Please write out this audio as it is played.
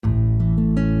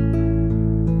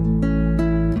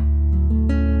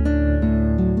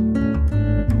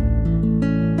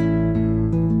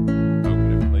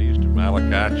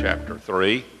chapter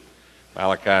 3.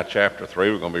 Malachi chapter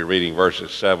 3, we're going to be reading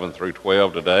verses 7 through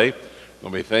 12 today. We're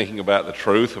going to be thinking about the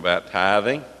truth about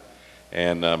tithing.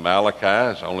 And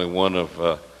Malachi is only one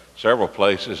of several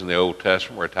places in the Old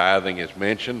Testament where tithing is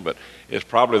mentioned, but it's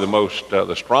probably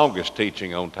the strongest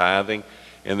teaching on tithing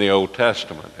in the Old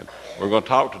Testament. And we're going to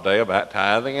talk today about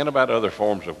tithing and about other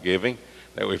forms of giving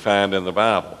that we find in the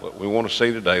Bible. But we want to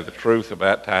see today the truth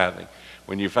about tithing.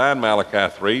 When you find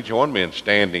Malachi 3, join me in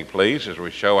standing, please, as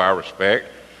we show our respect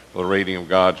for the reading of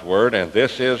God's Word. And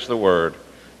this is the Word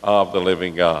of the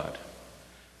living God.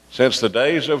 Since the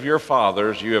days of your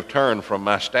fathers you have turned from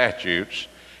my statutes,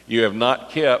 you have not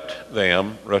kept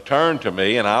them. Return to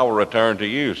me, and I will return to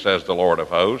you, says the Lord of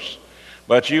hosts.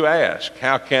 But you ask,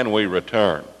 how can we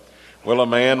return? Will a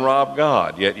man rob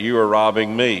God? Yet you are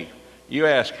robbing me. You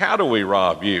ask, how do we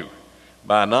rob you?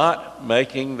 By not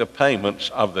making the payments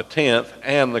of the tenth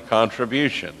and the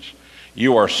contributions.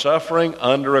 You are suffering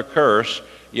under a curse,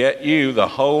 yet you, the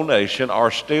whole nation,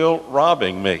 are still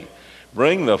robbing me.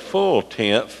 Bring the full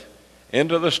tenth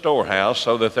into the storehouse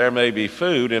so that there may be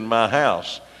food in my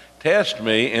house. Test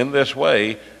me in this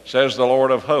way, says the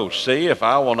Lord of hosts. See if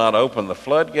I will not open the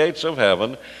floodgates of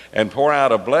heaven and pour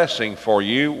out a blessing for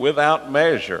you without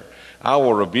measure. I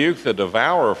will rebuke the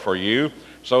devourer for you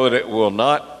so that it will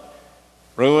not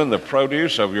ruin the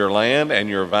produce of your land, and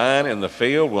your vine in the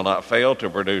field will not fail to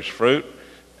produce fruit,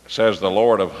 says the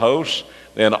Lord of hosts.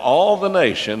 Then all the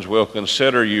nations will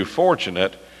consider you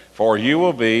fortunate, for you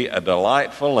will be a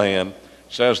delightful land,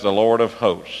 says the Lord of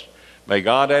hosts. May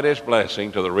God add his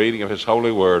blessing to the reading of his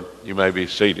holy word. You may be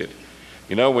seated.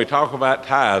 You know, when we talk about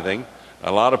tithing,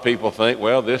 a lot of people think,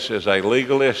 well, this is a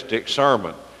legalistic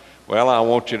sermon. Well, I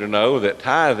want you to know that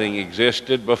tithing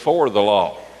existed before the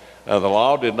law. The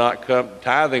law did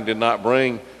not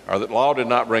bring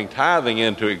tithing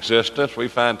into existence. We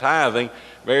find tithing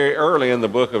very early in the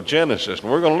book of Genesis.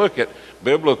 And we're going to look at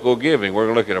biblical giving. We're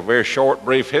going to look at a very short,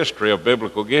 brief history of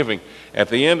biblical giving at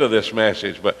the end of this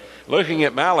message. But looking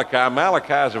at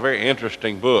Malachi is a very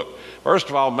interesting book. First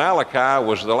of all, Malachi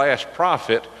was the last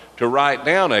prophet to write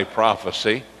down a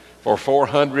prophecy for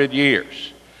 400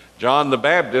 years. John the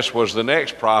Baptist was the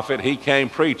next prophet. He came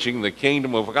preaching the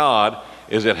kingdom of God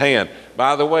is at hand.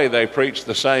 By the way, they preached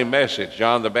the same message.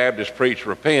 John the Baptist preached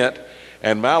repent,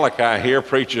 and Malachi here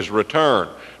preaches return.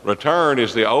 Return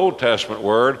is the Old Testament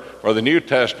word for the New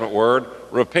Testament word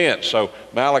repent. So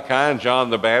Malachi and John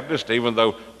the Baptist, even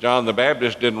though John the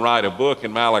Baptist didn't write a book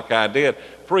and Malachi did,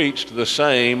 preached the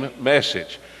same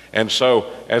message. And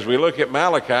so as we look at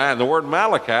Malachi, and the word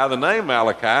Malachi, the name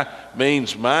Malachi,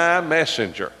 means my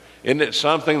messenger. Isn't it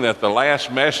something that the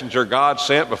last messenger God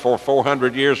sent before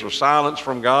 400 years of silence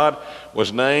from God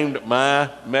was named my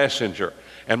messenger?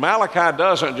 And Malachi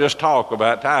doesn't just talk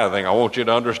about tithing. I want you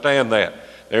to understand that.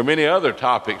 There are many other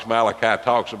topics Malachi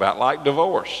talks about, like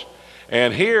divorce.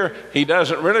 And here he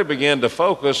doesn't really begin to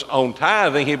focus on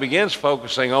tithing. He begins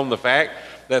focusing on the fact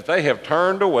that they have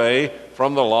turned away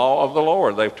from the law of the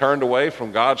Lord. They've turned away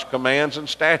from God's commands and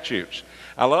statutes.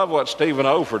 I love what Stephen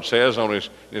Olford says on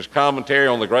his commentary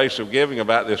on the grace of giving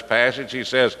about this passage. He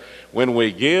says, when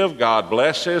we give, God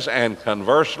blesses, and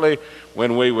conversely,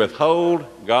 when we withhold,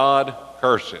 God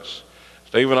curses.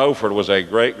 Stephen Olford was a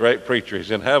great, great preacher.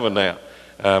 He's in heaven now.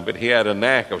 But he had a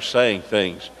knack of saying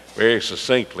things very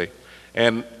succinctly.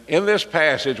 And in this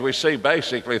passage, we see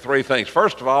basically three things.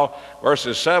 First of all,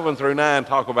 verses 7 through 9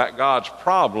 talk about God's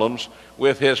problems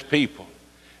with his people.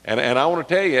 And I want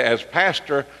to tell you, as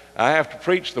pastor, I have to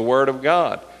preach the Word of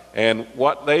God. And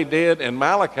what they did in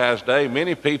Malachi's day,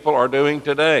 many people are doing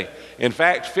today. In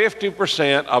fact,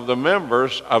 50% of the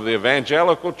members of the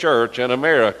evangelical church in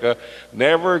America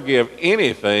never give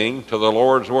anything to the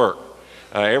Lord's work.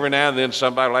 Every now and then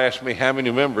somebody will ask me, how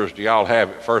many members do y'all have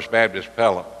at First Baptist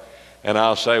Pelham? And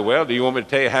I'll say, well, do you want me to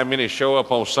tell you how many show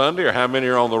up on Sunday or how many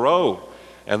are on the road?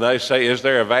 And they say, is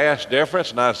there a vast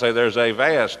difference? And I say, there's a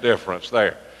vast difference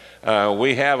there.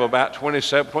 We have about between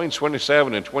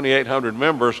 27 and 2,800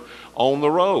 members on the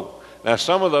road. Now,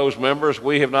 some of those members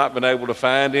we have not been able to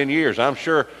find in years. I'm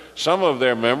sure some of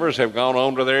their members have gone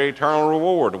on to their eternal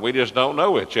reward. We just don't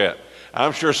know it yet.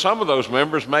 I'm sure some of those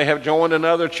members may have joined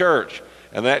another church,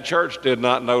 and that church did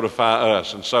not notify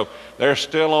us. And so they're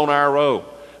still on our road.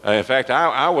 In fact,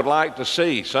 I would like to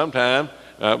see sometime,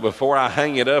 before I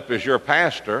hang it up as your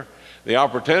pastor, the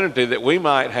opportunity that we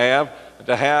might have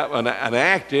to have an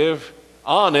active,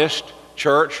 honest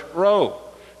church road.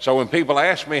 So when people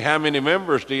ask me, how many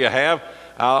members do you have?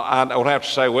 I don't have to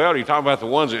say, well, are you talking about the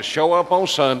ones that show up on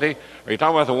Sunday? Are you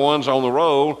talking about the ones on the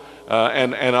road?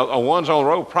 And ones on the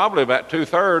road, probably about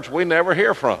 2/3 we never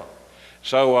hear from.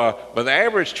 So, but the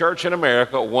average church in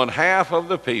America, 1/2 of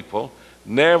the people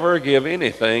never give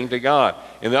anything to God.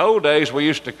 In the old days, we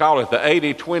used to call it the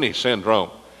 80-20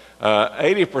 syndrome.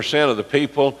 80% of the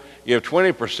people give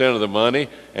 20% of the money,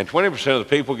 and 20% of the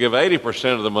people give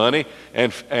 80% of the money,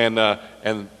 and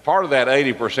part of that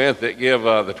 80% that give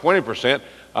the 20%,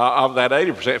 of that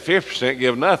 80%, 50%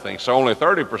 give nothing. So only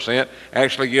 30%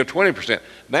 actually give 20%.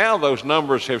 Now those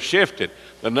numbers have shifted.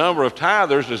 The number of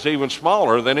tithers is even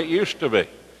smaller than it used to be.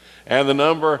 And the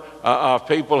number of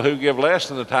people who give less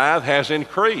than the tithe has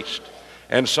increased.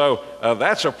 And so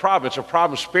that's a problem. It's a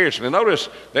problem spiritually. Notice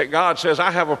that God says,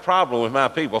 I have a problem with my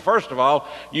people. First of all,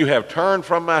 you have turned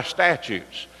from my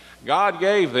statutes. God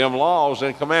gave them laws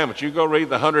and commandments. You go read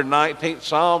the 119th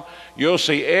Psalm, you'll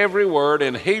see every word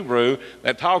in Hebrew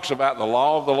that talks about the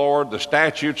law of the Lord, the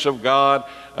statutes of God,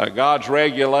 God's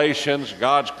regulations,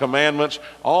 God's commandments.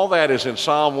 All that is in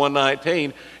Psalm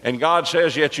 119. And God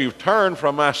says, yet you've turned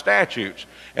from my statutes.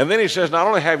 And then he says, not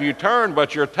only have you turned,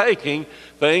 but you're taking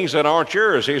things that aren't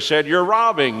yours. He said, you're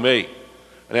robbing me.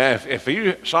 Now, if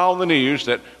you saw on the news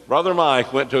that Brother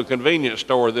Mike went to a convenience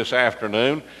store this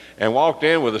afternoon and walked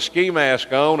in with a ski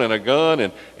mask on and a gun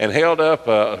and held up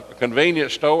a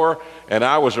convenience store, and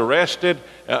I was arrested,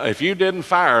 if you didn't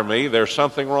fire me, there's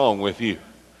something wrong with you.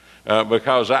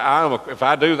 Because if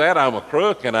I do that, I'm a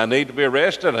crook, and I need to be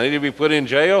arrested, I need to be put in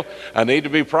jail, I need to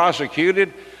be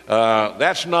prosecuted.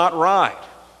 That's not right.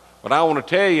 But I want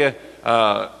to tell you,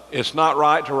 it's not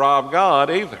right to rob God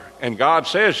either. And God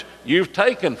says, you've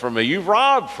taken from me, you've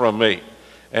robbed from me.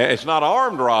 It's not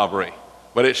armed robbery,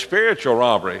 but it's spiritual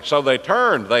robbery. So they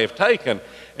turned, they've taken,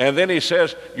 and then he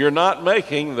says, you're not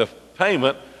making the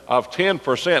payment of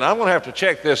 10%. I'm going to have to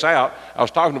check this out. I was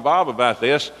talking to Bob about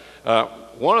this.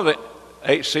 One of the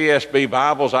HCSB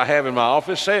Bibles I have in my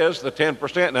office says the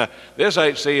 10%. Now, this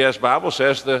HCS Bible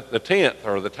says the 10th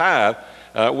or the tithe,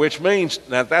 which means,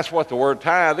 now that's what the word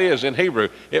tithe is in Hebrew.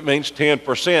 It means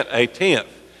 10%, a tenth.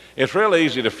 It's real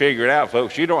easy to figure it out,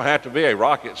 folks. You don't have to be a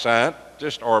rocket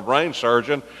scientist or a brain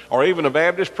surgeon or even a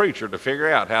Baptist preacher to figure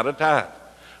out how to tithe.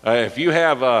 If you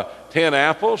have 10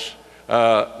 apples,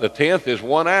 the 10th is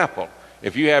 1 apple.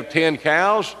 If you have 10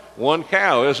 cows, 1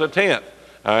 cow is a 10th.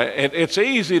 It's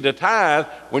easy to tithe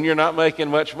when you're not making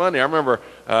much money. I remember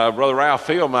Brother Ralph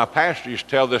Field, my pastor, used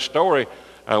to tell this story.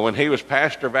 When he was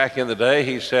pastor back in the day,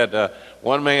 he said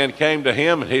one man came to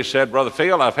him and he said, Brother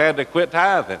Field, I've had to quit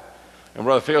tithing. And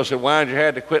Brother Field said, why did you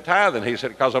have to quit tithing? He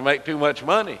said, because I make too much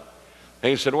money. And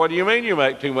he said, what do you mean you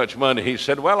make too much money? He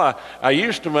said, well, I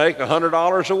used to make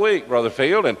 $100 a week, Brother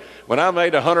Field, and when I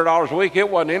made $100 a week, it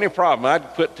wasn't any problem.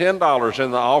 I'd put $10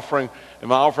 in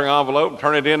my offering envelope and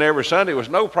turn it in every Sunday. It was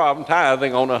no problem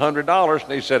tithing on $100.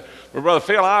 And he said, well, Brother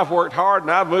Phil, I've worked hard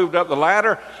and I've moved up the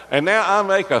ladder, and now I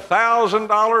make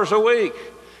 $1,000 a week.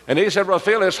 And he said, Brother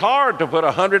Phil, it's hard to put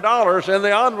 $100 in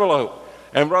the envelope.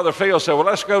 And Brother Phil said, well,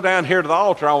 let's go down here to the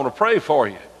altar. I want to pray for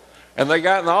you. And they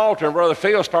got in the altar, and Brother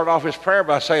Phil started off his prayer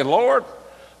by saying, Lord,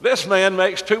 this man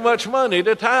makes too much money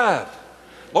to tithe.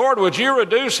 Lord, would you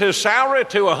reduce his salary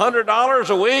to $100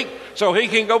 a week so he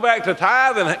can go back to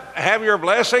tithe and have your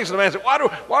blessings? And the man said,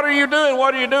 what are you doing?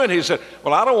 What are you doing? He said,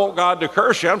 well, I don't want God to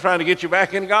curse you. I'm trying to get you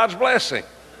back in God's blessing.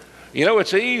 You know,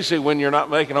 it's easy when you're not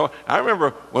making. I remember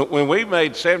when we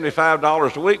made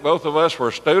 $75 a week, both of us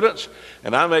were students,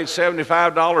 and I made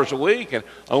 $75 a week, and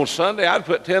on Sunday I'd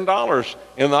put $10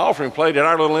 in the offering plate at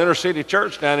our little inner city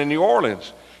church down in New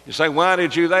Orleans. You say, why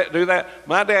did you do that?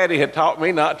 My daddy had taught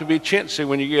me not to be chintzy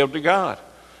when you give to God.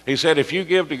 He said, if you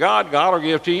give to God, God will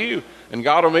give to you, and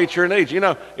God will meet your needs. You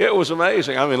know, it was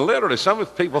amazing. I mean, literally, some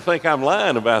people think I'm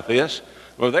lying about this.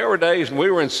 Well, there were days when we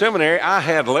were in seminary, I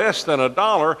had less than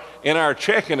 $1 in our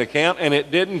checking account, and it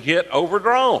didn't get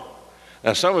overdrawn.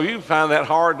 Now, some of you find that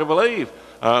hard to believe.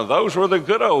 Those were the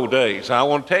good old days. I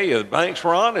want to tell you, the banks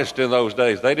were honest in those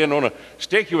days. They didn't want to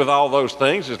stick you with all those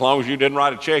things as long as you didn't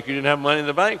write a check you didn't have money in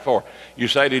the bank for. You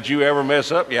say, did you ever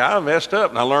mess up? Yeah, I messed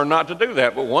up, and I learned not to do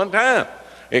that, but one time.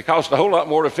 It cost a whole lot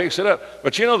more to fix it up.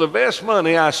 But you know, the best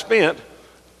money I've spent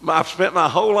my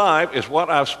whole life is what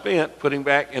I've spent putting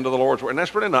back into the Lord's Word. And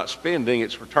that's really not spending,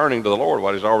 it's returning to the Lord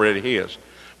what is already His.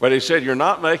 But he said, you're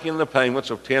not making the payments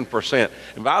of 10%.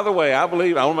 And by the way, I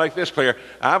want to make this clear,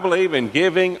 I believe in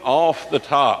giving off the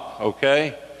top,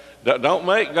 okay? Don't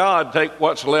make God take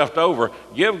what's left over.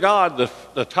 Give God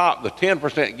the top, the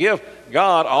 10%. Give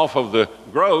God off of the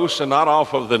gross and not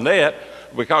off of the net,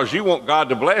 because you want God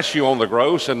to bless you on the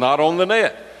gross and not on the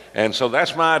net. And so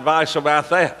that's my advice about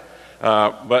that.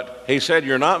 But he said,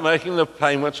 you're not making the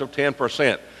payments of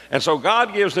 10%. And so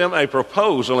God gives them a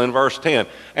proposal in verse 10.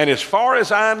 And as far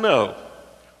as I know,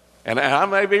 And I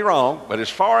may be wrong, but as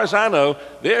far as I know,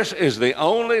 this is the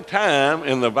only time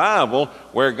in the Bible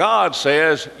where God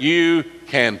says, you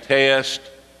can test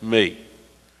me.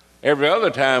 Every other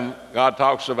time God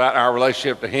talks about our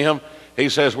relationship to him, he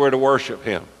says we're to worship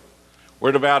him.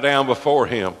 We're to bow down before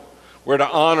him. We're to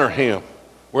honor him.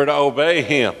 We're to obey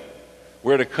him.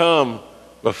 We're to come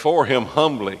before him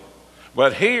humbly.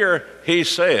 But here he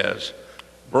says,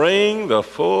 bring the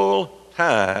full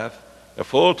tithe, the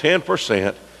full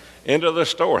 10%, into the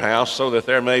storehouse so that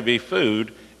there may be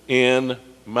food in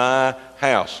my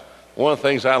house. One of the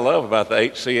things I love about the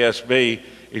HCSB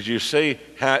is you see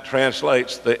how it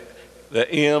translates. The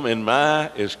M in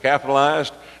my is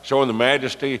capitalized, showing the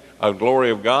majesty of glory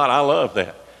of God. I love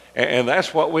that. And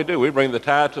that's what we do. We bring the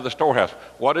tithe to the storehouse.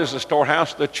 What is the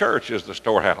storehouse? The church is the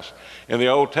storehouse. In the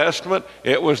Old Testament,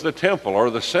 it was the temple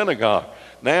or the synagogue.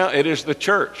 Now it is the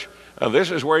church.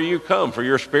 This is where you come for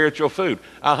your spiritual food.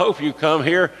 I hope you come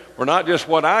here for not just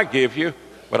what I give you,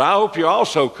 but I hope you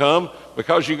also come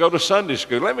because you go to Sunday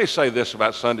school. Let me say this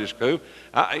about Sunday school.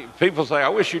 People say, I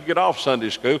wish you'd get off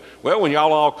Sunday school. Well, when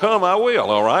y'all all come, I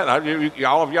will, all right?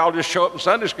 All of y'all just show up in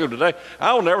Sunday school today.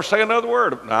 I will never say another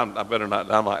word. I better not.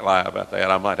 I might lie about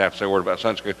that. I might have to say a word about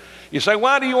Sunday school. You say,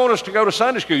 why do you want us to go to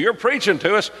Sunday school? You're preaching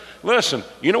to us. Listen,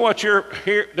 you know what you're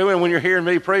doing when you're hearing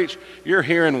me preach? You're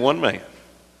hearing one man.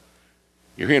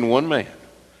 You're hearing one man.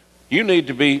 You need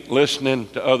to be listening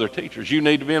to other teachers. You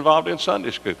need to be involved in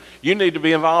Sunday school. You need to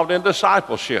be involved in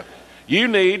discipleship. You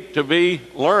need to be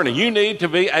learning. You need to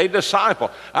be a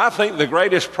disciple. I think the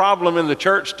greatest problem in the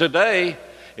church today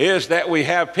is that we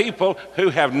have people who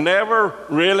have never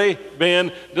really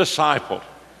been discipled.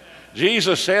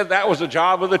 Jesus said that was the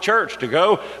job of the church, to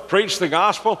go preach the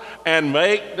gospel and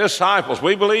make disciples.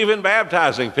 We believe in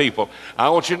baptizing people. I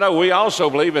want you to know we also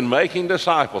believe in making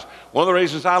disciples. One of the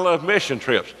reasons I love mission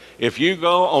trips, if you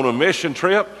go on a mission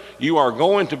trip, you are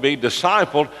going to be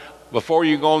discipled before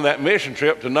you go on that mission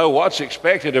trip to know what's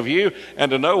expected of you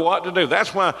and to know what to do.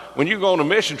 That's why when you go on a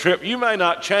mission trip, you may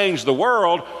not change the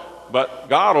world, but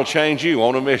God will change you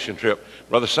on a mission trip.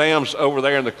 Brother Sam's over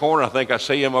there in the corner. I think I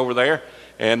see him over there.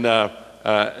 And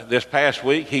this past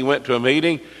week, he went to a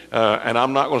meeting, and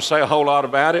I'm not going to say a whole lot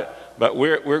about it, but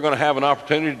we're going to have an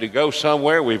opportunity to go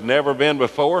somewhere we've never been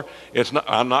before.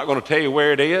 I'm not going to tell you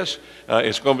where it is.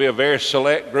 It's going to be a very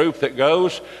select group that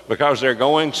goes because they're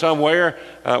going somewhere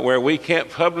where we can't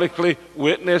publicly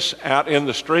witness out in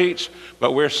the streets,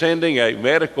 but we're sending a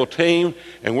medical team,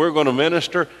 and we're going to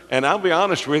minister. And I'll be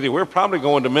honest with you, we're probably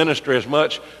going to minister as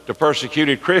much to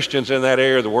persecuted Christians in that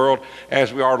area of the world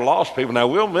as we are to lost people. Now,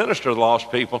 we'll minister to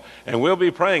lost people, and we'll be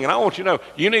praying. And I want you to know,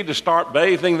 you need to start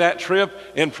bathing that trip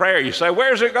in prayer. You say,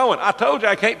 where's it going? I told you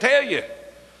I can't tell you.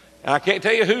 I can't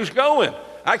tell you who's going.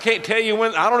 I can't tell you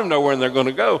when. I don't even know when they're going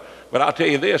to go. But I'll tell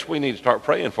you this, we need to start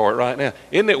praying for it right now.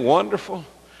 Isn't it wonderful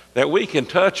that we can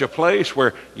touch a place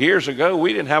where years ago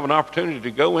we didn't have an opportunity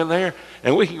to go in there,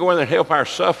 and we can go in there and help our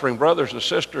suffering brothers and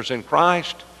sisters in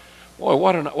Christ? Boy,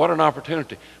 what an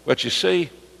opportunity. But you see,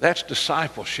 that's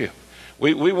discipleship.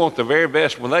 We want the very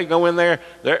best. When they go in there,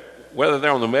 whether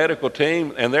they're on the medical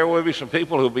team, and there will be some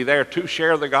people who will be there to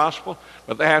share the gospel,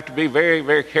 but they have to be very,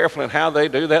 very careful in how they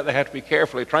do that. They have to be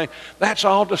carefully trained. That's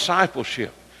all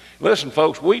discipleship. Listen,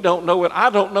 folks, we don't know it. I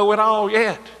don't know it all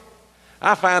yet.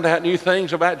 I find out new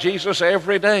things about Jesus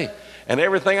every day, and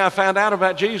everything I find out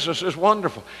about Jesus is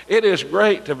wonderful. It is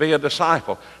great to be a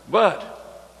disciple,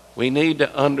 but we need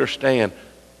to understand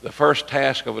the first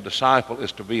task of a disciple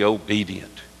is to be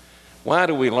obedient. Why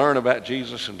do we learn about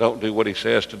Jesus and don't do what he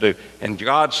says to do? And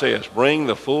God says, bring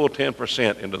the full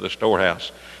 10% into the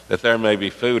storehouse, that there may be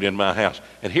food in my house.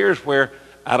 And here's where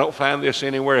I don't find this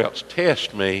anywhere else.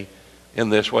 Test me in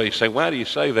this way. You say, why do you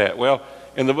say that? Well,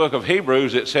 in the book of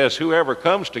Hebrews, it says, whoever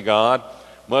comes to God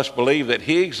must believe that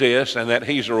he exists and that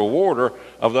he's a rewarder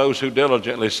of those who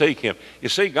diligently seek him. You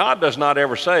see, God does not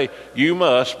ever say, you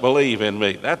must believe in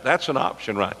me. That's an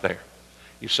option right there.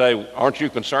 You say, aren't you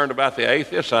concerned about the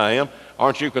atheists? I am.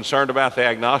 Aren't you concerned about the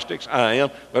agnostics? I am.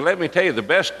 But let me tell you, the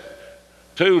best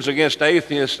tools against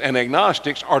atheists and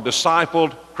agnostics are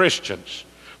discipled Christians.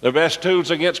 The best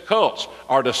tools against cults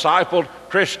are discipled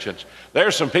Christians.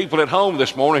 There's some people at home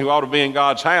this morning who ought to be in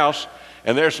God's house,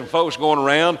 and there's some folks going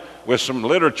around with some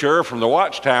literature from the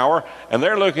Watchtower, and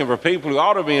they're looking for people who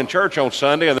ought to be in church on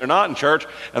Sunday, and they're not in church,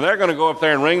 and they're going to go up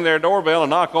there and ring their doorbell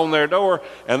and knock on their door,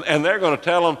 and they're going to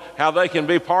tell them how they can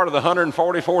be part of the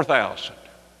 144,000.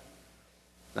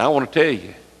 Now, I want to tell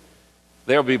you,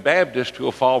 there'll be Baptists who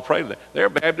will fall prey to that. There are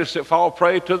Baptists that fall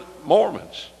prey to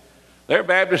Mormons. There are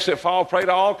Baptists that fall prey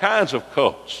to all kinds of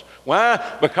cults.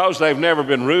 Why? Because they've never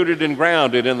been rooted and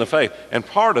grounded in the faith. And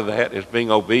part of that is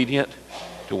being obedient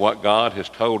to what God has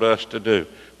told us to do.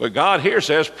 But God here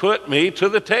says, put me to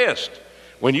the test.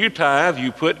 When you tithe,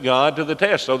 you put God to the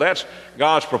test. So that's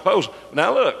God's proposal.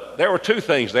 Now look, there were two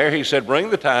things there. He said, bring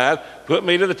the tithe, put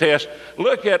me to the test.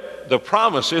 Look at the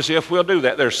promises if we'll do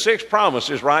that. There's 6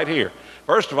 promises right here.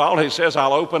 First of all, he says,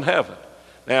 I'll open heaven.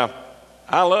 Now,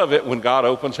 I love it when God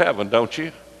opens heaven, don't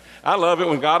you? I love it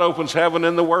when God opens heaven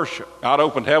in the worship. God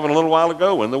opened heaven a little while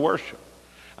ago in the worship.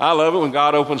 I love it when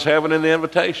God opens heaven in the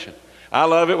invitation. I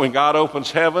love it when God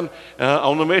opens heaven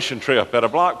on the mission trip at a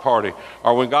block party,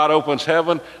 or when God opens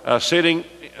heaven sitting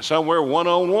somewhere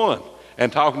one-on-one and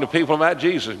talking to people about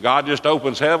Jesus. God just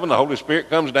opens heaven, the Holy Spirit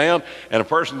comes down, and a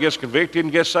person gets convicted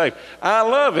and gets saved. I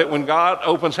love it when God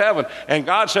opens heaven. And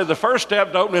God said the first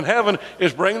step to opening heaven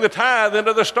is bring the tithe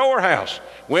into the storehouse.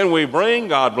 When we bring,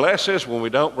 God blesses. When we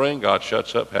don't bring, God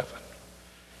shuts up heaven.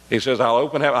 He says, I'll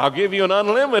open heaven. I'll give you an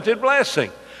unlimited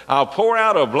blessing. I'll pour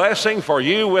out a blessing for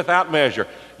you without measure.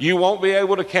 You won't be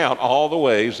able to count all the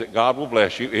ways that God will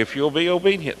bless you if you'll be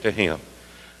obedient to Him.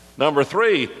 Number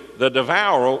 3, the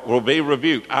devourer will be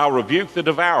rebuked. I'll rebuke the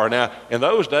devourer. Now, in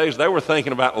those days, they were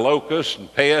thinking about locusts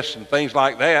and pests and things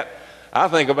like that. I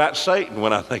think about Satan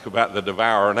when I think about the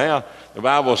devourer now. The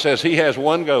Bible says he has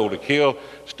one goal: to kill,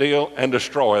 steal, and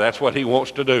destroy. That's what he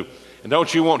wants to do. And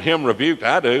don't you want him rebuked?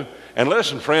 I do. And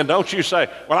listen, friend, don't you say,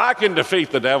 well, I can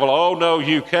defeat the devil. Oh, no,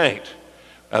 you can't.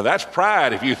 That's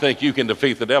pride if you think you can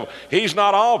defeat the devil. He's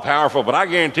not all powerful, but I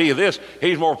guarantee you this,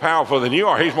 he's more powerful than you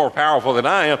are. He's more powerful than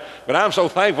I am. But I'm so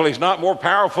thankful he's not more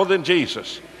powerful than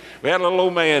Jesus. We had a little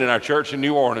old man in our church in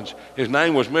New Orleans. His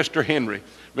name was Mr. Henry.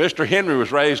 Mr. Henry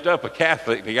was raised up a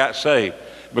Catholic and he got saved.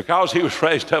 Because he was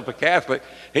raised up a Catholic,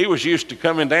 he was used to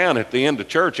coming down at the end of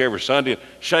church every Sunday and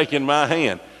shaking my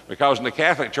hand. Because in the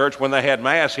Catholic church, when they had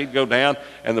Mass, he'd go down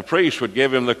and the priest would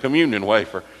give him the communion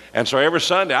wafer. And so every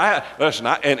Sunday,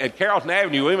 and at Carrollton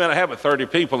Avenue, we might have 30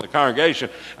 people in the congregation.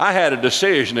 I had a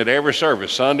decision at every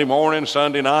service, Sunday morning,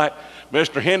 Sunday night.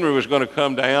 Mr. Henry was going to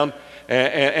come down,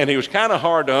 and he was kind of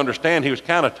hard to understand. He was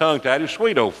kind of tongue-tied. He was a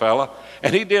sweet old fella,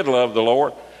 and he did love the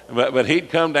Lord. But he'd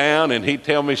come down, and he'd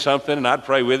tell me something, and I'd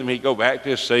pray with him. He'd go back to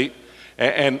his seat.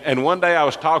 And one day I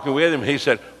was talking with him. He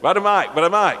said, Brother Mike.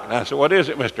 And I said, what is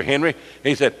it, Mr. Henry?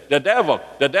 He said, the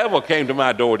devil came to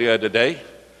my door the other day.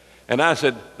 And I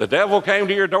said, the devil came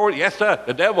to your door? Yes, sir,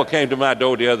 the devil came to my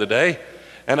door the other day.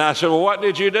 And I said, well, what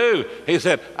did you do?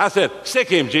 I said, sick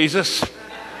him, Jesus.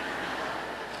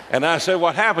 And I said,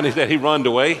 what happened? He said, he runned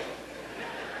away.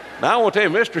 Now, I want to tell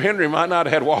you, Mr. Henry might not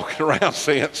have had walking around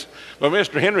sense, but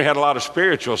Mr. Henry had a lot of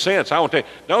spiritual sense. I want to tell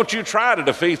you, don't you try to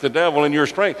defeat the devil in your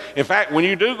strength. In fact, when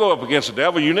you do go up against the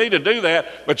devil, you need to do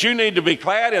that, but you need to be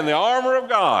clad in the armor of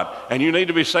God, and you need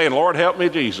to be saying, Lord, help me,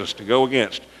 Jesus, to go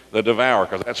against the devourer,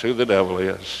 because that's who the devil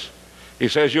is. He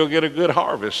says you'll get a good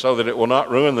harvest so that it will not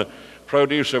ruin the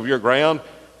produce of your ground,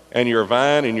 and your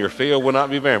vine and your field will not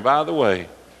be barren. By the way,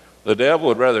 the devil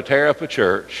would rather tear up a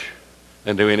church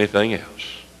than do anything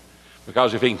else.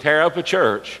 Because if he can tear up a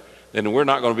church, then we're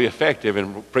not going to be effective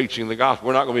in preaching the gospel.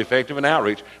 We're not going to be effective in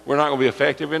outreach. We're not going to be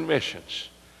effective in missions.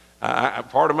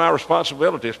 Part of my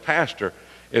responsibility as pastor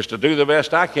is to do the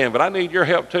best I can, but I need your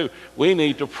help too. We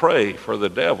need to pray for the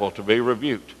devil to be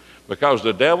rebuked, because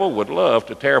the devil would love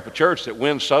to tear up a church that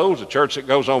wins souls, a church that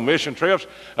goes on mission trips,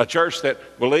 a church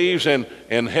that believes in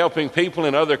helping people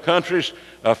in other countries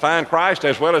find Christ,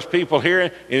 as well as people here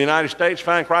in the United States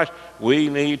find Christ. We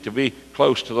need to be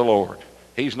close to the Lord.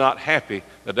 He's not happy.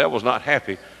 The devil's not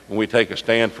happy when we take a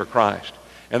stand for Christ.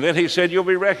 And then he said, you'll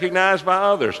be recognized by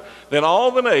others. Then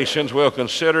all the nations will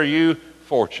consider you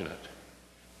fortunate.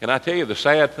 Can I tell you the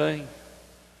sad thing?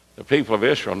 The people of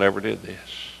Israel never did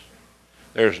this.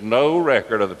 There's no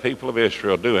record of the people of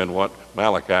Israel doing what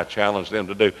Malachi challenged them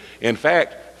to do. In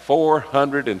fact,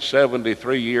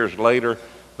 473 years later,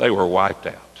 they were wiped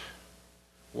out.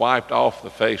 Wiped off the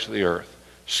face of the earth.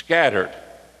 Scattered.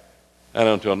 And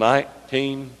until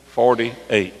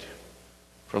 1948,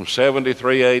 from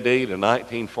 73 AD to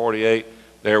 1948,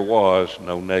 there was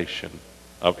no nation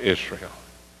of Israel.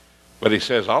 But he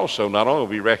says also, not only will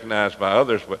be recognized by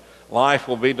others, but life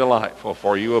will be delightful,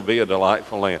 for you will be a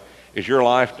delightful land. Is your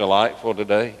life delightful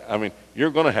today? I mean,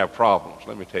 you're going to have problems,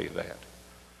 let me tell you that.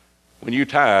 When you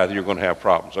tithe, you're going to have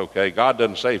problems, okay? God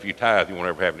doesn't say if you tithe, you won't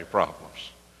ever have any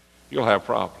problems. You'll have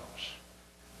problems.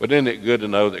 But isn't it good to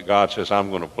know that God says, I'm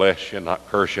going to bless you and not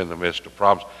curse you in the midst of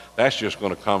problems? That's just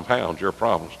going to compound your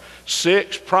problems.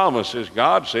 6 promises,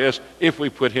 God says, if we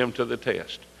put him to the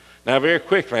test. Now, very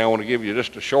quickly, I want to give you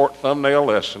just a short thumbnail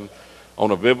lesson on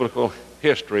a biblical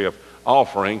history of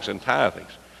offerings and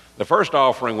tithings. The first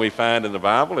offering we find in the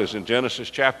Bible is in Genesis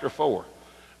chapter 4.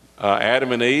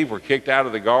 Adam and Eve were kicked out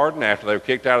of the garden. After they were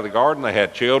kicked out of the garden, they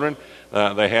had children.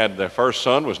 They had their first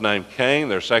son was named Cain.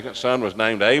 Their second son was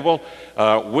named Abel.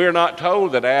 We're not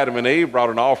told that Adam and Eve brought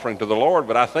an offering to the Lord,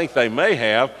 but I think they may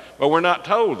have, but we're not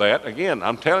told that. Again,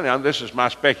 I'm telling you, this is my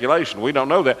speculation. We don't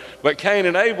know that. But Cain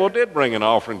and Abel did bring an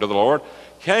offering to the Lord.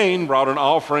 Cain brought an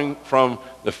offering from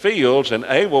the fields, and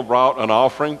Abel brought an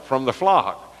offering from the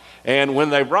flock. And when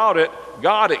they brought it,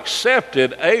 God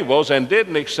accepted Abel's and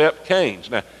didn't accept Cain's.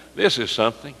 Now, this is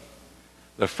something.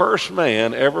 The first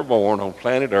man ever born on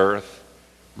planet Earth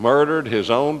murdered his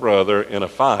own brother in a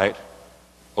fight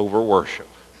over worship.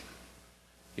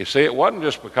 You see, it wasn't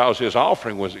just because his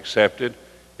offering was accepted.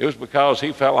 It was because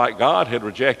he felt like God had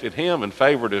rejected him and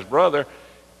favored his brother.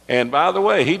 And by the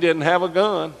way, he didn't have a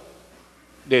gun,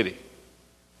 did he?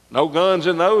 No guns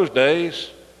in those days.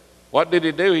 What did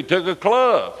he do? He took a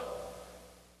club.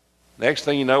 Next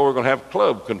thing you know, we're going to have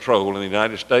club control in the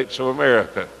United States of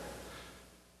America.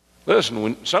 Listen,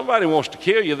 when somebody wants to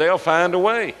kill you, they'll find a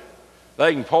way.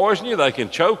 They can poison you, they can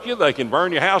choke you, they can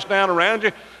burn your house down around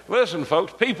you. Listen,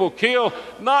 folks, people kill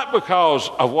not because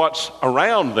of what's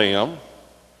around them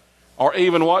or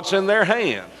even what's in their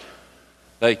hand.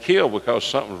 They kill because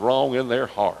something's wrong in their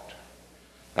heart.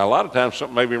 Now, a lot of times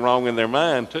something may be wrong in their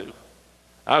mind, too.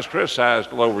 I was criticized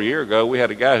a little over a year ago. We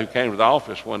had a guy who came to the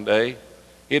office one day.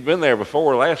 He'd been there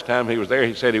before. Last time he was there,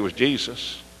 he said he was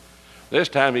Jesus. This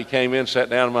time he came in, sat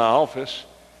down in my office,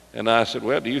 and I said,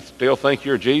 well, do you still think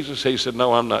you're Jesus? He said,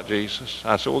 no, I'm not Jesus.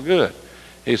 I said, well, good.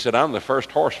 He said, I'm the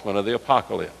first horseman of the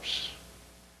apocalypse.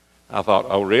 I thought,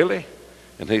 oh, really?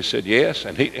 And he said, yes.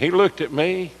 And he looked at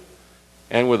me,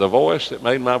 and with a voice that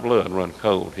made my blood run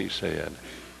cold, he said,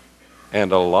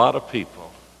 and a lot of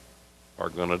people are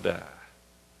going to die.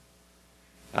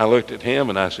 I looked at him,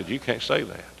 and I said, you can't say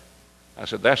that. I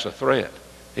said, that's a threat.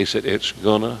 He said, it's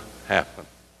going to happen.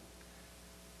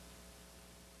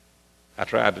 I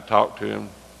tried to talk to him.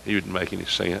 He didn't make any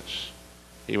sense.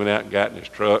 He went out and got in his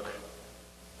truck.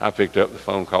 I picked up the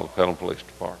phone, called the Pelham Police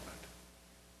Department.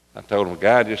 I told him a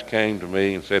guy just came to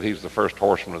me and said he's the first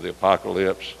horseman of the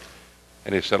apocalypse.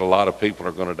 And he said a lot of people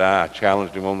are going to die. I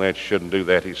challenged him on that. You shouldn't do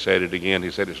that. He said it again.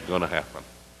 He said it's going to happen.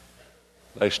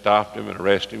 They stopped him and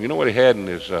arrested him. You know what he had in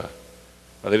his, well,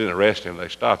 they didn't arrest him. They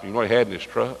stopped him. You know what he had in his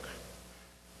truck?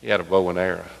 He had a bow and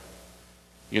arrow.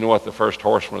 You know what the first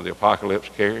horseman of the apocalypse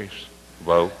carries?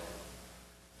 Bow.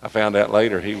 I found out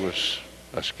later he was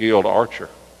a skilled archer.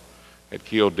 Had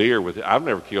killed deer with it. I've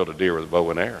never killed a deer with a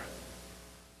bow and arrow.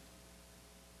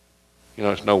 You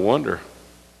know, it's no wonder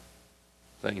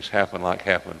things happen like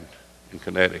happened in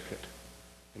Connecticut,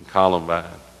 in Columbine,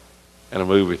 and a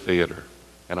movie theater,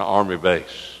 and an army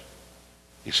base.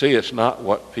 You see, it's not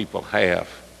what people have.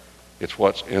 It's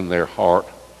what's in their heart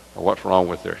or what's wrong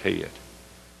with their head.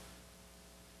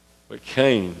 But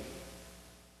Cain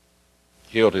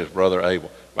killed his brother Abel.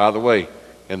 By the way,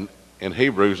 in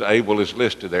Hebrews, Abel is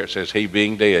listed there. It says, he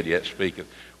being dead yet speaketh.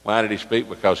 Why did he speak?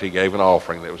 Because he gave an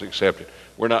offering that was accepted.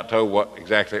 We're not told what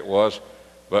exactly it was,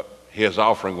 but his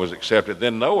offering was accepted.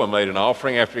 Then Noah made an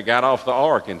offering after he got off the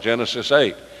ark in Genesis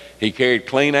 8. He carried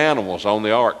clean animals on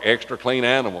the ark, extra clean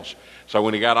animals. So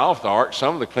when he got off the ark,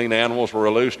 some of the clean animals were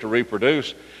loosed to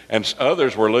reproduce, and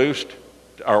others were loosed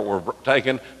or were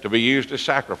taken to be used as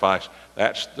sacrifice.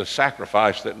 That's the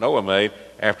sacrifice that Noah made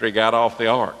after he got off the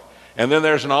ark. And then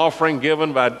there's an offering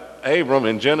given by Abram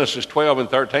in Genesis 12 and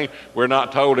 13. We're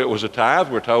not told it was a tithe.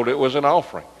 We're told it was an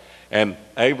offering. And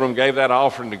Abram gave that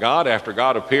offering to God after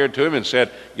God appeared to him and said,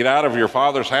 get out of your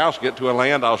father's house, get to a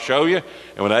land I'll show you.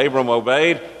 And when Abram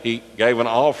obeyed, he gave an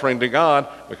offering to God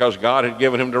because God had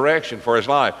given him direction for his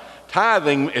life.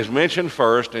 Tithing is mentioned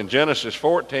first in Genesis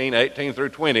 14, 18 through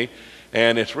 20.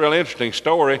 And it's a real interesting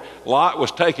story. Lot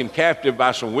was taken captive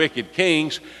by some wicked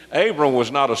kings. Abram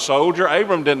was not a soldier.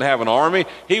 Abram didn't have an army.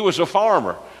 He was a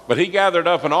farmer. But he gathered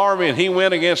up an army and he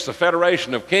went against the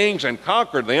Federation of Kings and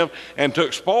conquered them and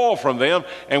took spoil from them.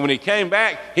 And when he came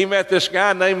back, he met this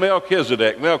guy named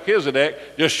Melchizedek.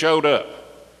 Melchizedek just showed up.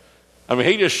 I mean,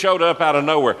 he just showed up out of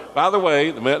nowhere. By the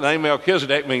way, the name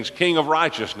Melchizedek means king of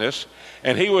righteousness,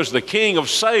 and he was the king of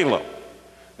Salem.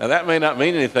 Now, that may not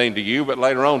mean anything to you, but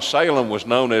later on, Salem was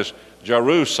known as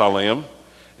Jerusalem.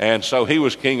 And so he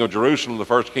was king of Jerusalem, the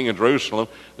first king of Jerusalem,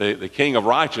 the king of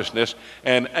righteousness.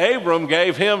 And Abram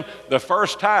gave him the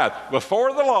first tithe.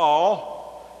 Before the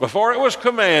law, before it was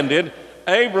commanded,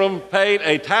 Abram paid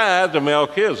a tithe to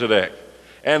Melchizedek.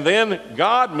 And then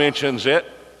God mentions it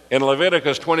in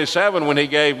Leviticus 27 when he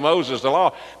gave Moses the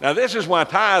law. Now, this is why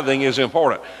tithing is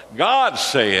important. God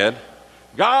said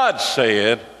that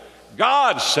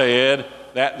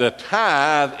the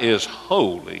tithe is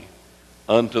holy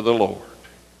unto the Lord.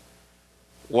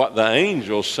 What the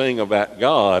angels sing about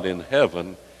God in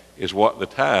heaven is what the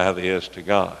tithe is to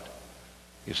God.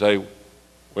 You say,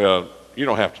 well, you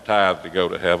don't have to tithe to go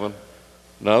to heaven.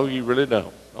 No, you really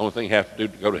don't. The only thing you have to do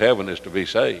to go to heaven is to be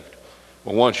saved.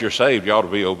 But once you're saved, you ought to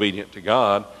be obedient to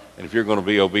God. And if you're going to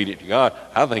be obedient to God,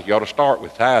 I think you ought to start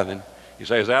with tithing. You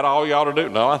say, is that all you ought to do?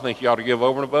 No, I think you ought to give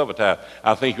over and above a tithe.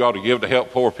 I think you ought to give to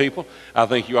help poor people. I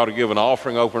think you ought to give an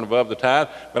offering over and above the tithe.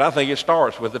 But I think it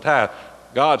starts with the tithe.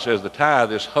 God says the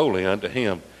tithe is holy unto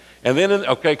him. And then,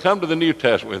 come to the New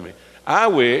Testament with me. I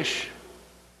wish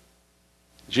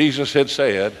Jesus had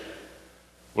said,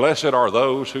 blessed are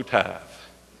those who tithe,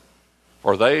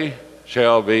 for they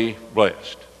shall be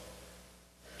blessed.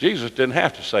 Jesus didn't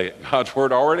have to say it. God's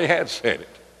word already had said it.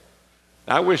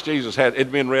 I wish Jesus had,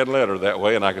 it'd been read letter that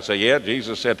way, and I could say, yeah,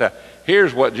 Jesus said that.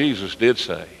 Here's what Jesus did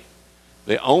say.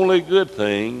 The only good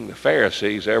thing the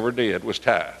Pharisees ever did was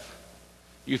tithe.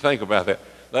 You think about that.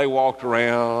 They walked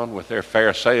around with their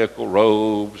Pharisaical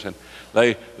robes, and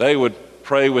they would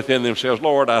pray within themselves,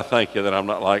 Lord, I thank you that I'm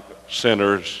not like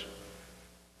sinners.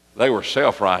 They were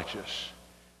self-righteous.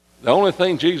 The only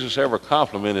thing Jesus ever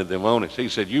complimented them on is he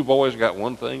said, you boys got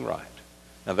one thing right.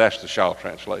 Now that's the Shaw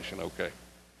translation, okay.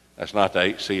 That's not the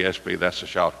HCSB, that's the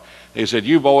Shaw. He said,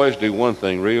 you boys do one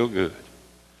thing real good.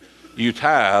 You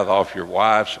tithe off your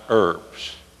wife's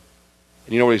herbs.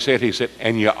 And you know what he said? He said,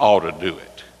 and you ought to do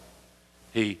it.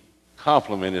 He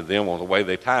complimented them on the way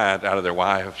they tithed out of their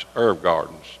wife's herb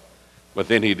gardens. But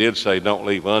then he did say, don't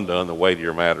leave undone the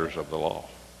weightier matters of the law.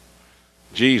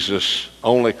 Jesus'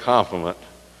 only compliment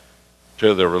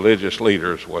to the religious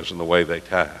leaders was in the way they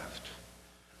tithed.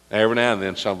 Now, every now and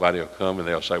then somebody will come and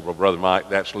they'll say, well, Brother Mike,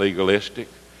 that's legalistic.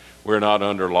 We're not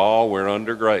under law, we're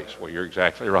under grace. Well, you're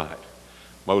exactly right.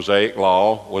 Mosaic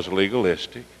law was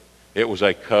legalistic. It was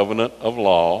a covenant of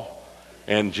law.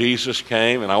 And Jesus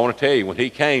came, and I want to tell you, when he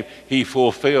came, he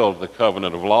fulfilled the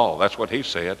covenant of law. That's what he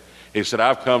said. He said,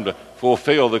 I've come to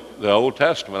fulfill the Old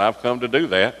Testament. I've come to do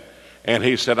that. And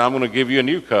he said, I'm going to give you a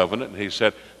new covenant. And he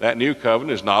said, that new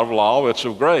covenant is not of law, it's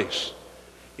of grace.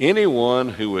 Anyone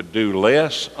who would do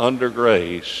less under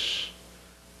grace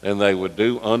than they would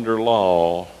do under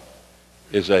law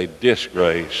is a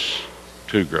disgrace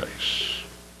to grace.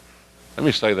 Let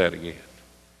me say that again.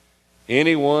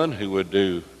 Anyone who would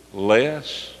do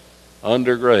less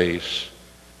under grace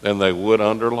than they would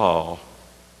under law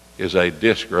is a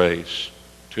disgrace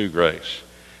to grace.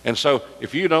 And so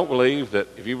if you don't believe that,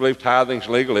 if you believe tithing's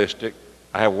legalistic,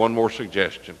 I have one more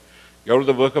suggestion. Go to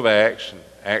the book of Acts,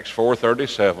 Acts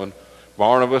 4:37.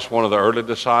 Barnabas, one of the early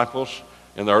disciples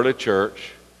in the early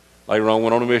church, later on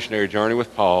went on a missionary journey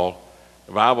with Paul.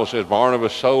 The Bible says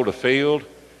Barnabas sold a field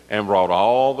and brought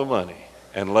all the money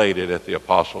and laid it at the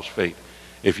apostles' feet.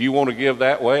 If you want to give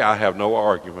that way, I have no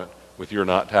argument with your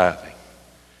not tithing.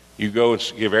 You go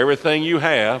and give everything you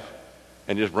have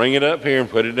and just bring it up here and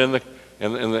put it in the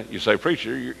you say,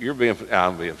 preacher,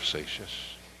 I'm being facetious.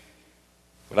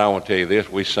 But I want to tell you this,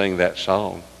 we sing that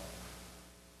song.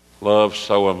 Love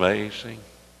so amazing,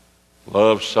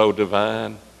 love so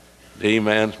divine,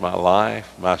 demands my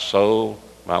life, my soul,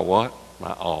 my what?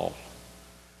 My all.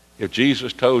 If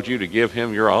Jesus told you to give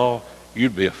him your all,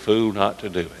 you'd be a fool not to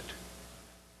do it.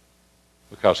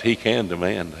 Because he can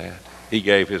demand that. He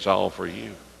gave his all for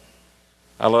you.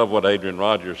 I love what Adrian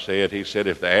Rogers said. He said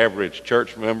if the average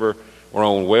church member were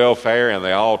on welfare and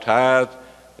they all tithed,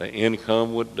 the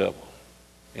income would double.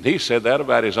 And he said that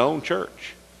about his own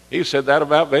church. He said that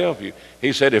about Bellevue.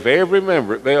 He said if every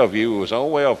member at Bellevue was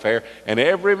on welfare and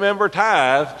every member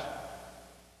tithed,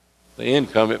 the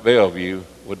income at Bellevue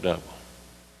would double.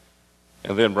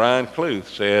 And then Brian Cluth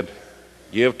said,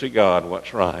 give to God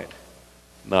what's right,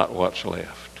 not what's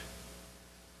left.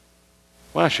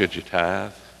 Why should you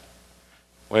tithe?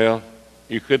 Well,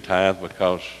 you could tithe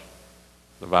because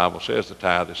the Bible says the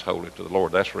tithe is holy to the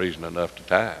Lord. That's reason enough to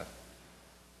tithe.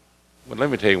 But let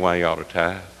me tell you why you ought to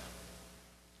tithe.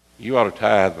 You ought to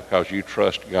tithe because you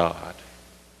trust God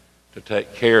to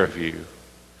take care of you.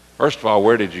 First of all,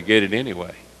 where did you get it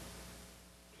anyway?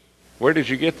 Where did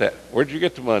you get that? Where did you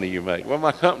get the money you made? Well,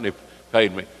 my company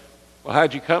paid me. Well,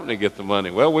 how'd your company get the money?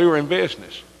 Well, we were in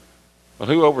business. Well,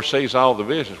 who oversees all the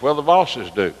business? Well, the bosses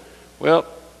do. Well,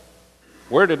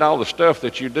 where did all the stuff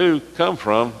that you do come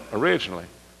from originally?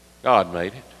 God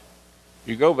made it.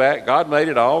 You go back, God made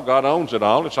it all, God owns it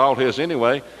all, it's all his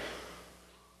anyway.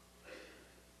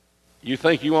 You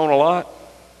think you own a lot?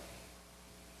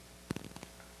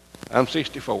 I'm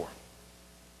 64.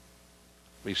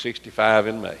 Be 65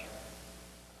 in May.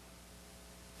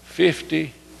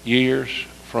 50 years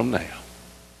from now,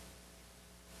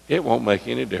 it won't make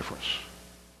any difference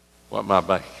what my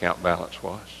bank account balance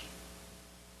was.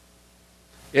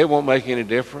 It won't make any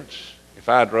difference if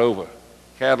I drove a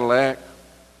Cadillac,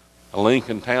 a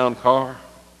Lincoln Town Car,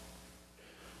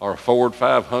 or a Ford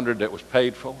 500 that was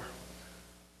paid for.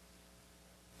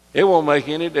 It won't make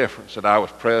any difference that I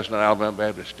was president of Alabama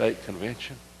Baptist State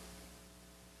Convention.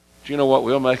 Do you know what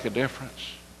will make a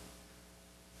difference?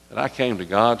 That I came to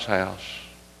God's house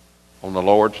on the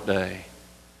Lord's day,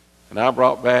 and I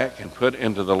brought back and put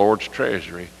into the Lord's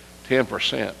treasury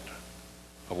 10%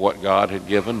 of what God had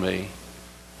given me.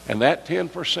 And that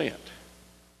 10%,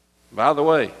 by the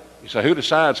way, you say, who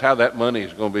decides how that money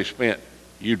is going to be spent?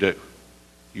 You do.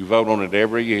 You vote on it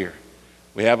every year.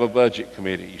 We have a budget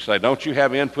committee. You say, don't you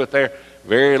have input there?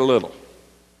 Very little.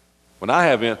 When I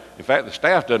have in fact, the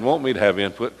staff doesn't want me to have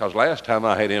input because last time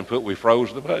I had input, we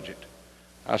froze the budget.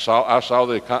 I saw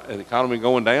the economy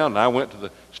going down, and I went to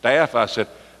the staff. I said,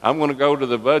 I'm going to go to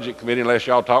the budget committee unless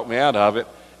y'all talk me out of it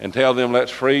and tell them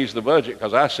let's freeze the budget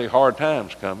because I see hard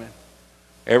times coming.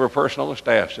 Every person on the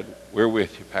staff said, we're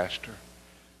with you, Pastor.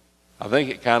 I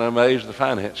think it kind of amazed the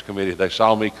finance committee. They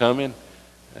saw me coming,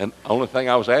 and the only thing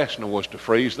I was asking them was to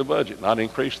freeze the budget, not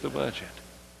increase the budget.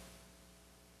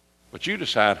 But you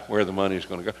decide where the money is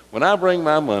going to go. When I bring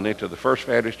my money to the First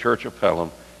Baptist Church of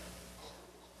Pelham,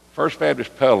 First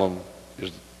Baptist Pelham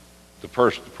is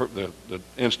the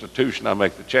institution I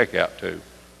make the check out to.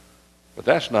 But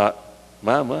that's not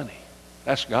my money.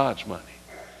 That's God's money.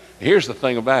 Here's the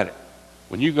thing about it.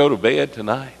 When you go to bed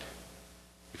tonight,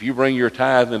 if you bring your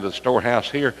tithe into the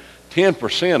storehouse here,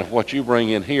 10% of what you bring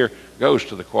in here goes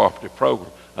to the cooperative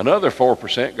program. Another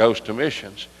 4% goes to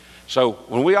missions. So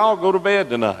when we all go to bed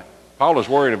tonight, Paula's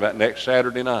worried about next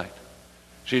Saturday night.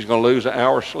 She's going to lose an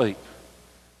hour's sleep.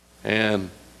 And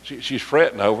she's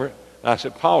fretting over it. And I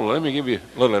said, Paula, let me give you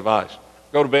a little advice.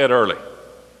 Go to bed early.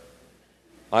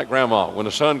 Like Grandma, when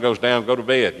the sun goes down, go to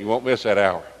bed. You won't miss that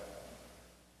hour.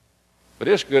 But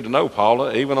it's good to know,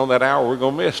 Paula, even on that hour we're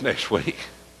going to miss next week,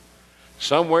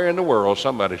 somewhere in the world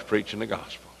somebody's preaching the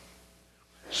gospel.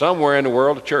 Somewhere in the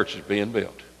world a church is being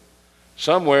built.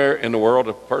 Somewhere in the world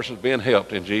a person's being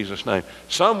helped in Jesus' name.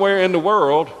 Somewhere in the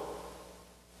world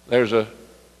there's a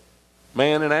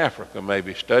man in Africa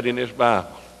maybe studying his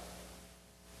Bible,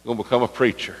 going to become a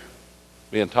preacher,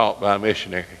 being taught by a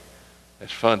missionary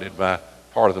that's funded by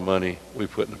part of the money we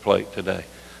put in the plate today.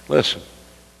 Listen,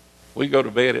 we go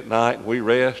to bed at night and we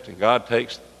rest, and God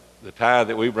takes the tithe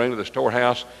that we bring to the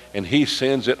storehouse and he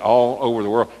sends it all over the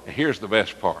world. And here's the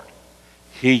best part.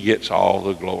 He gets all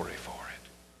the glory for it.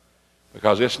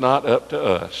 Because it's not up to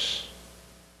us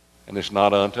and it's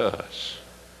not unto us.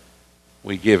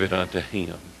 We give it unto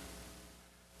him.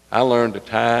 I learned to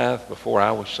tithe before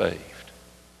I was saved.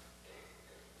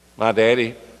 My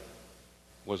daddy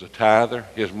was a tither.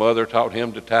 His mother taught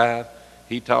him to tithe.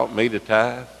 He taught me to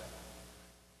tithe.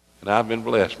 And I've been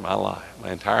blessed my life,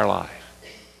 my entire life,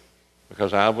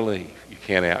 because I believe you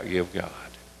can't outgive God.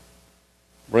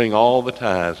 Bring all the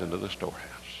tithes into the storehouse.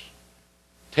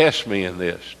 Test me in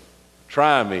this.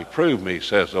 Try me, prove me,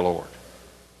 says the Lord,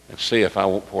 and see if I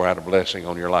won't pour out a blessing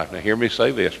on your life. Now hear me say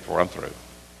this before I'm through.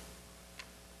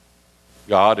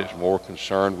 God is more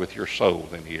concerned with your soul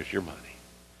than he is your money.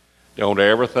 Don't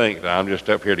ever think that I'm just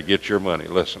up here to get your money.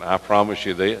 Listen, I promise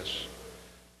you this.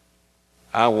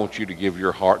 I want you to give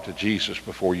your heart to Jesus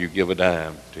before you give a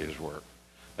dime to his work.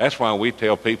 That's why we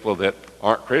tell people that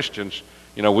aren't Christians,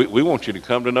 we want you to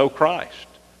come to know Christ.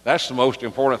 That's the most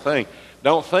important thing.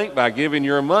 Don't think by giving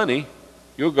your money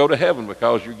you'll go to heaven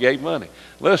because you gave money.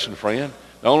 Listen, friend,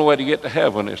 the only way to get to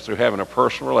heaven is through having a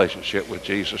personal relationship with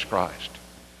Jesus Christ.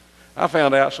 I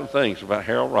found out some things about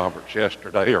Harold Roberts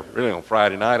yesterday, or really on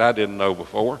Friday night, I didn't know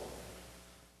before.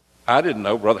 I didn't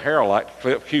know Brother Harold liked to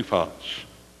clip coupons.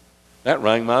 That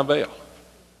rang my bell.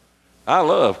 I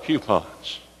love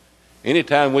coupons.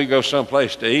 Anytime we go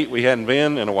someplace to eat we hadn't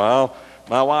been in a while,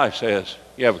 my wife says,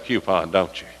 you have a coupon,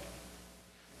 don't you?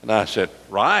 And I said,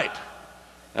 right.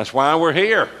 That's why we're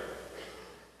here.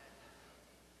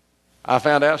 I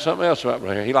found out something else about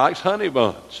Brother Harold. He likes honey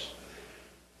buns.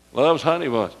 Loves honey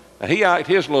buns. Now, he liked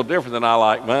his a little different than I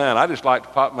like mine. I just like to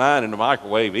pop mine in the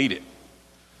microwave, eat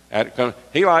it.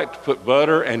 He liked to put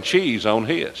butter and cheese on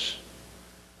his.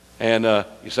 And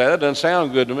you say, that doesn't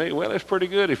sound good to me. Well, it's pretty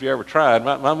good if you ever tried.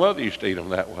 My mother used to eat them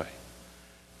that way.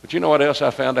 But you know what else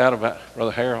I found out about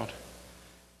Brother Harold?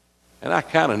 And I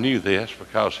kind of knew this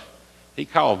because he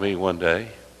called me one day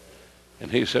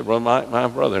and he said, Brother Mike, my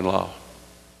brother-in-law,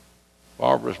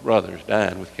 Barbara's brother, is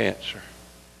dying with cancer.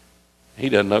 He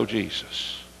doesn't know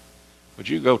Jesus. Would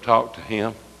you go talk to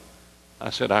him? I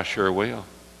said, I sure will.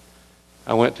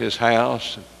 I went to his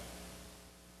house. And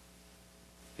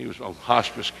he was on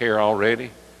hospice care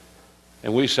already.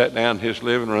 And we sat down in his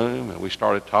living room and we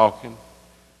started talking.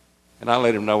 And I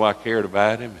let him know I cared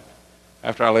about him.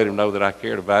 After I let him know that I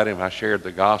cared about him, I shared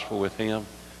the gospel with him.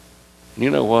 And you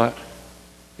know what?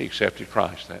 He accepted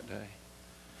Christ that day.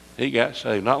 He got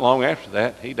saved. Not long after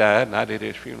that, he died, and I did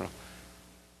his funeral.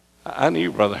 I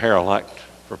knew Brother Harold liked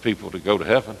for people to go to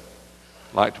heaven,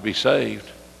 liked to be saved.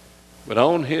 But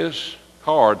on his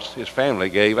cards his family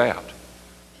gave out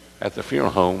at the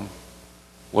funeral home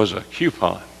was a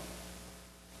coupon.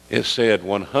 It said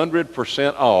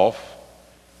 100% off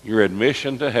your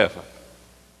admission to heaven.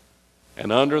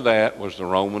 And under that was the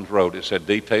Romans Road. It said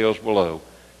details below.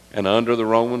 And under the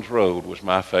Romans Road was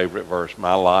my favorite verse,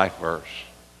 my life verse,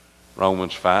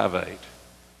 Romans 5:8.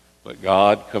 But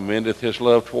God commendeth his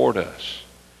love toward us,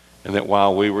 and that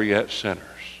while we were yet sinners,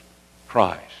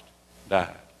 Christ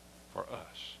died for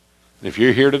us. And if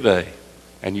you're here today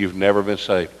and you've never been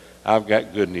saved, I've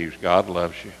got good news. God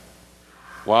loves you.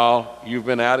 While you've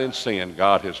been out in sin,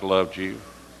 God has loved you.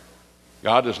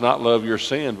 God does not love your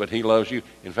sin, but he loves you.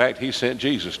 In fact, he sent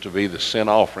Jesus to be the sin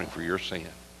offering for your sin.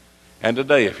 And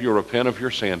today, if you repent of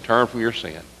your sin, turn from your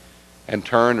sin, and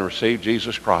turn and receive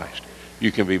Jesus Christ,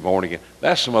 you can be born again.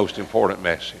 That's the most important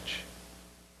message.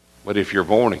 But if you're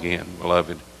born again,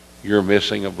 beloved, you're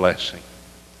missing a blessing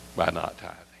by not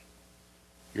tithing.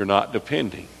 You're not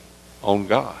depending on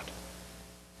God.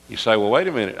 You say, well, wait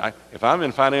a minute. If I'm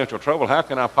in financial trouble, how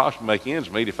can I possibly make ends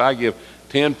meet if I give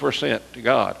 10% to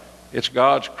God? It's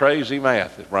God's crazy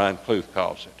math, as Brian Kluth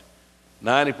calls it.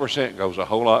 90% goes a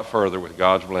whole lot further with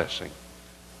God's blessing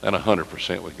than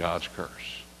 100% with God's curse.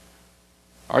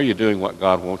 Are you doing what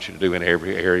God wants you to do in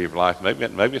every area of life?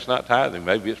 Maybe it's not tithing.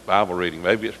 Maybe it's Bible reading.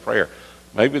 Maybe it's prayer.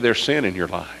 Maybe there's sin in your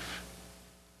life.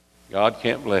 God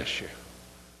can't bless you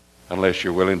unless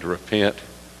you're willing to repent,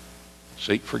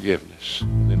 seek forgiveness,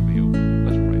 and then be